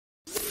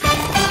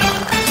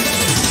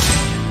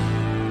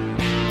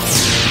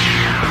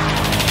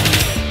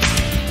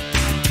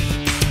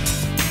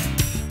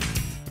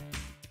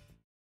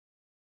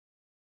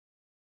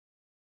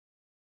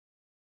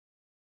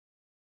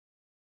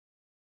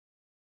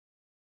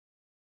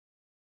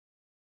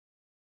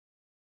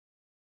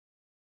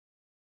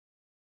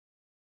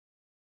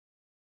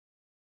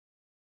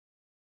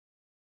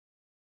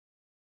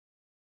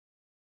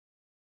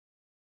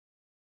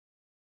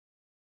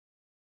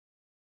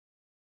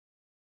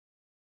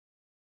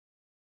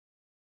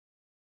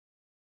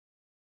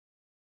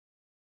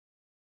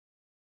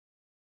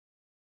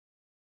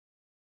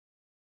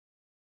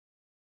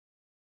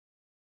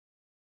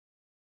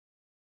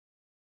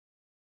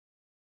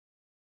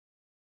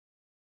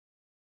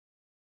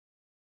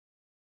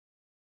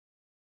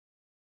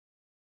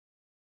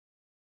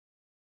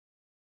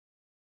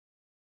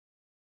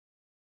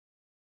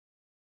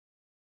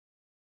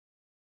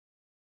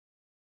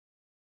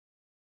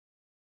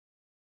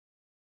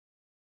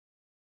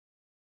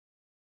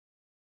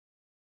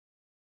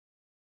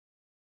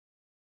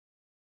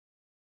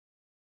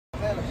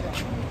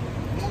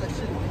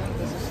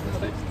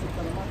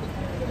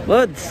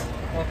Woods.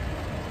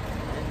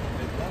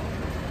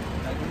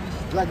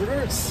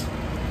 Vloggers.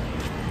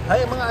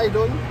 Hi mga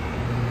idol.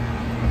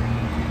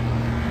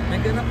 May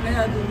ganap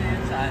kaya dun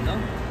ngayon sa ano?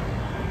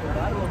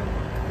 Klaro.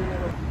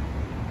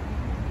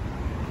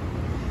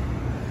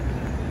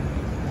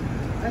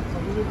 Sa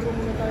Bulugro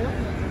muna tayo.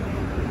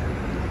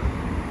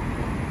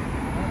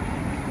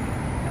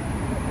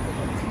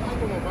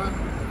 Ano mo ba?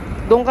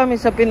 Doon kami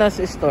sa Pinas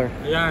Store.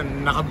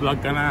 Ayan, naka-vlog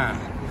ka na.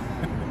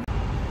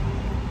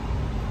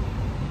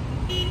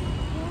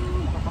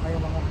 Makapakayo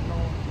mga ano.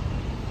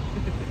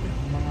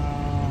 Mga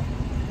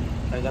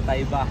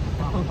Taga-Taiba.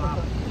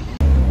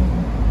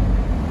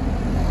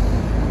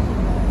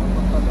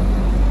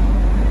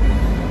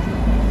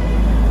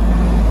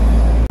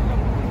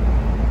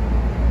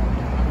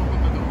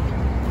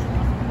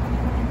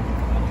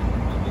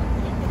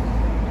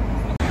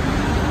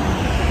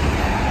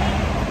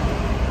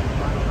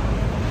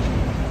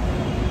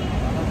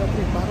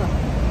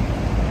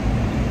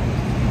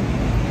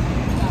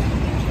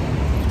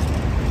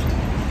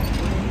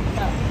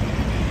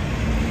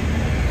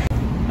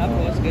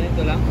 Tapos,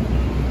 ganito lang.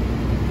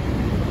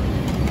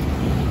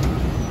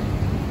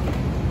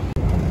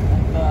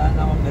 Ano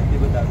akong ganti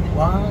ba dati?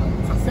 wow,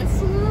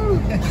 successful!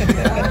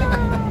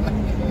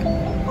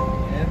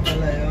 Ayan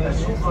pala yun.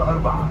 السوق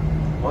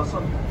 4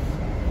 وصل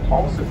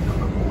عاصف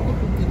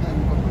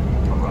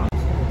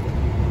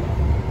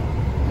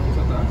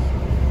Sa taas?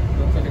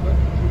 Doon sa likod?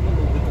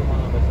 Ito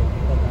mga baso.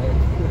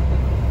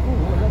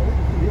 Wala.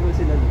 Hindi ba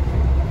sila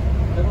lusik?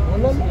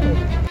 Wala lang.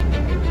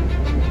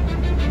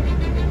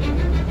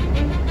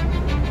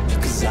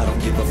 Cause I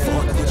don't give a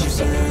fuck what you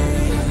say.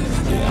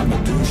 Yeah, I'ma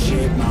do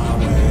shit my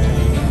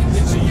way.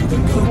 So you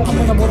can go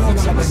kick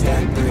rocks, I'ma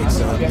stack bricks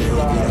up, build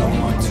what I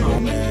want to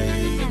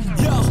make.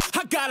 Yo,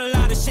 I got a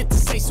lot of shit to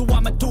say, so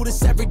I'ma do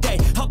this every day.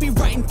 I'll be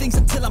writing things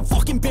until I'm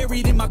fucking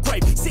buried in my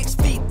grave. 6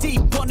 feet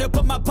deep under,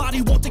 but my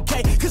body won't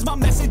decay. Cause my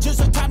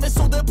messages are timeless,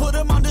 so they'll put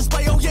them on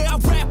display. Oh yeah, I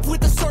rap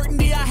with a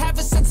certainty, I have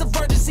a sense of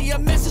urgency. A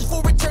message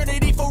for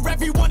eternity, for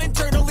everyone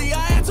internally.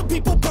 I had some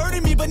people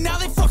burning me, but now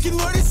they fucking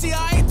learn to see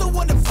I ain't the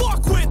one to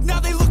fuck with. Now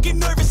they looking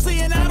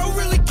nervously, and I don't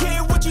really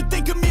care what you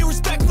think of me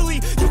respectfully.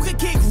 You can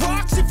kick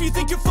rocks if you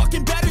think you're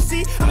fucking better.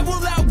 See, I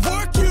will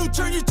outwork you,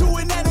 turn you to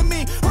an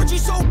enemy. Hurt you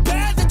so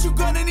bad that you're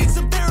gonna need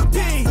some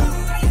therapy.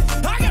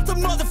 I got the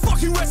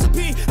motherfucking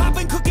recipe. I've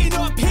been cooking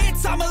up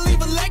hits, I'ma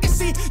leave a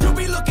legacy. You'll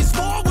be looking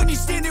small when you're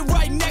standing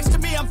right next to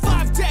me. I'm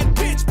 5'10",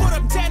 bitch, but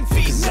I'm 10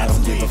 feet next to me. I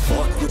don't give a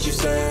fuck what you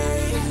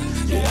say.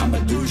 Yeah, I'ma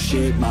do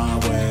shit my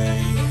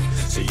way.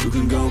 So you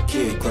can go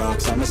kick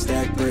rocks, I'ma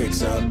stack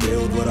bricks up,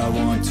 build what I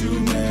want to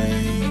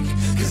make.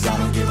 Cause I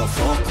don't give a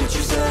fuck what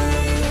you say.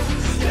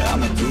 Yeah,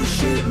 I'ma do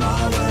shit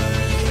my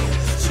way.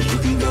 So you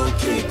can go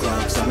kick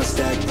rocks, I'ma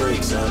stack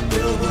bricks up,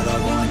 build what I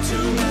want to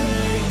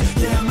make.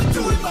 Yeah, I'ma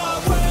do it my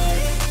way.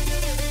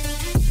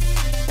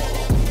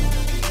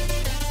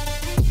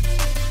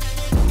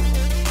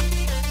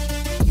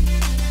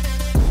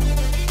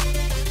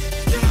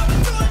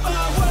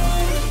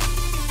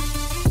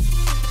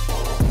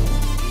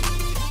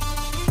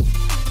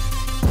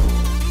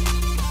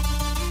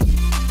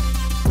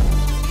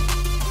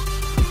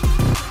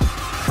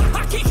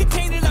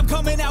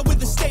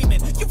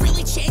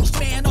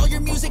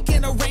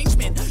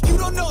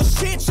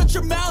 Shut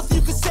your mouth,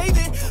 you can save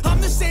it. I'm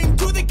the same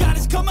dude that got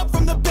his come up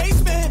from the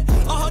basement.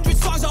 100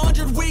 songs,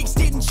 100 weeks,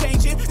 didn't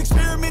change it.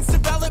 Experiments,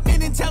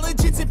 development,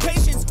 intelligence, and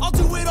patience. I'll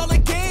do it all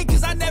again,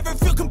 cause I never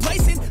feel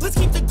complacent. Let's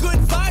keep the good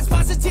vibes,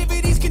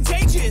 positivity's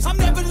contagious. I'm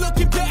never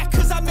looking back,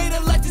 cause I made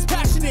a life that's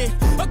passionate.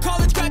 A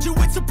college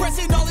graduate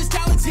suppressing all his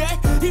talents, yeah.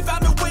 He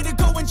found a way to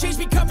go and change,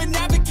 become an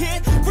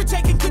advocate. For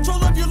taking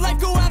control of your life,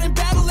 go out and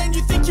battle. And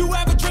you think you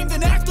have a dream,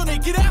 then act on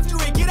it. Get after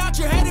it, get out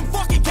your head and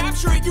fucking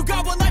capture it. You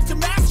got one life to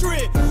master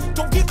it.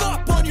 Don't give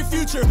up on your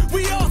future.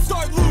 We all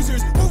start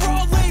losers. We're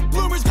all late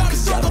bloomers. Gotta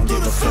struggle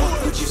through the sewer.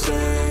 What you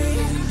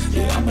say?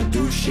 Yeah, I'ma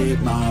do shit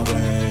my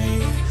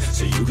way.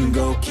 So you can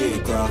go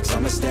kick rocks,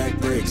 I'ma stack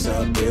bricks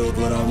up, build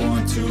what I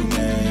want to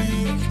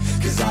make.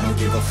 Cause I don't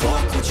give a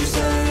fuck what you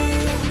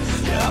say.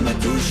 Yeah, I'ma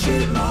do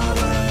shit my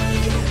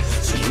way.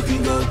 So you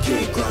can go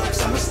kick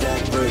rocks, I'ma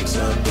stack bricks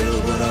up,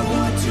 build what I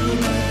want to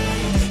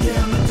make.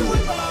 Yeah, I'ma do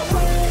it my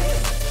way.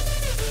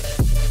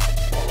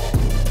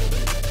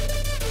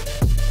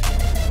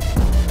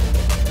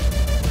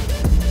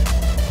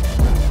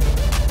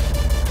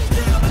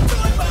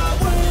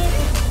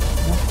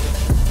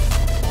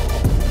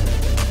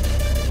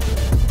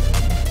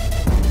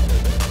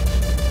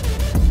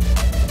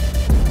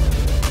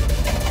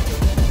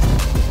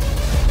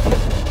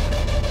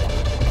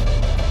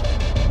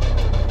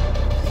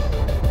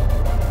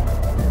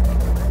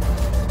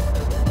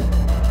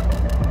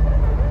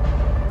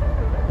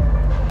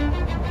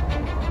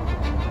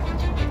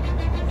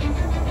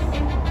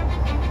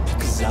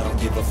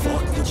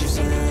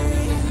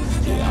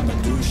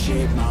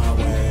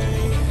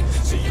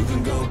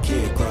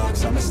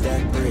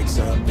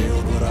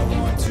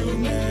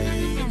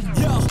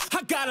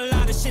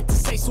 shit to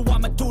say, so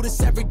I'ma do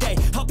this every day.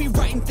 I'll be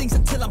writing things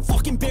until I'm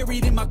fucking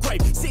buried in my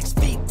grave. 6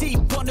 feet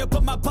deep under,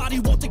 but my body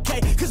won't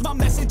decay. Cause my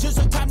messages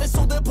are timeless,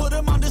 so they'll put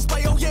them on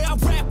display. Oh yeah, I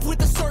rap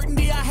with a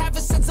certainty, I have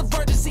a sense of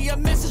urgency. A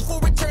message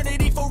for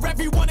eternity, for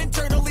everyone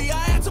internally.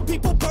 I had some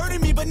people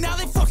burning me, but now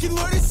they fucking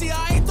learn to see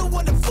I ain't the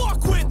one to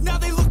fuck with. Now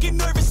they looking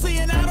nervously,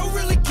 and I don't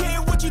really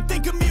care what you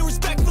think of me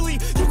respectfully.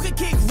 You can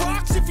kick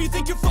rocks if you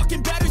think you're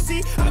fucking better.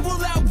 See, I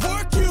will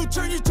outwork you,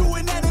 turn you to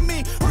an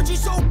enemy. Hurt you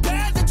so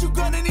bad that you're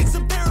gonna need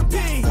some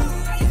therapy.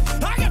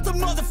 I got the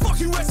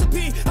motherfucking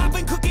recipe. I've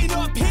been cooking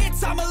up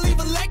hits, I'ma leave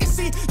a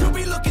legacy. You'll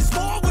be looking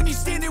small when you're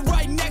standing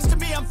right next to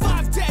me. I'm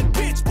 5'10",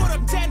 bitch, but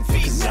I'm 10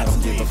 feet. I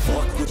don't give a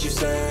fuck what you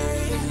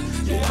say.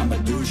 Yeah, I'ma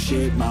do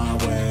shit my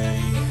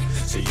way.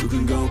 So you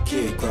can go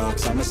kick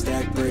rocks, I'ma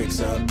stack bricks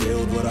up,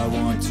 build what I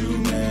want to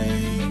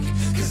make.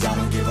 Cause I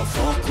don't give a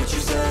fuck what you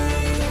say.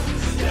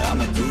 Yeah,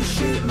 I'ma do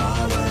shit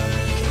my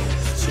way.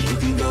 So you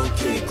can go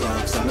kick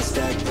rocks, I'ma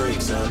stack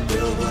bricks up,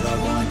 build what I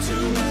want to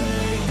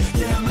make.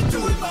 Yeah, I'ma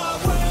do it my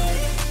way.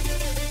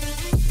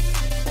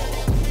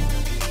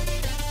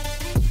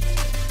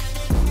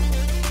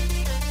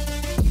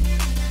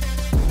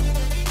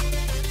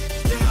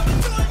 Yeah, I'ma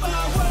do it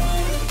my way.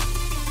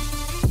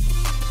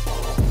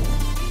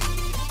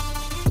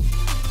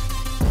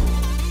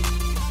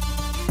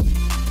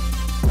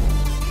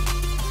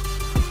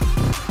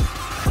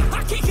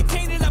 I can't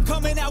contain it, I'm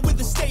coming out with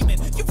a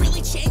statement. You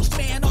really changed,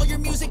 man, all your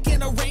music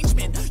and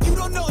arrangement. You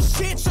don't know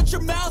shit, shut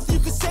your mouth, you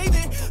can save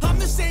it. I'm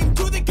the same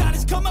dude that got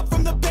his come up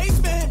from the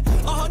basement.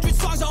 100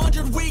 songs,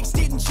 100 weeks,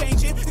 didn't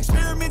change it.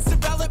 Experiments,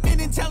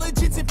 development,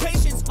 intelligence, and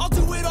patience. I'll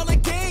do it all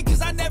again,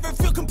 cause I never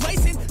feel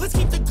complacent. Let's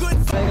keep the good.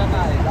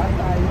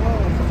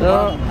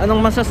 So,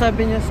 anong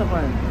masasabi niyo sa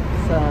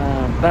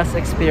bus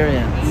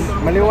experience?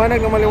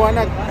 Maliwanag na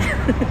maliwanag.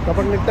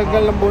 Kapag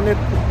nagtanggal ng bonnet.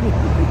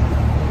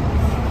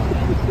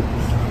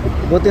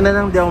 Buti na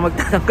lang di ako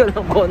magtatanggal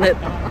ng bonnet.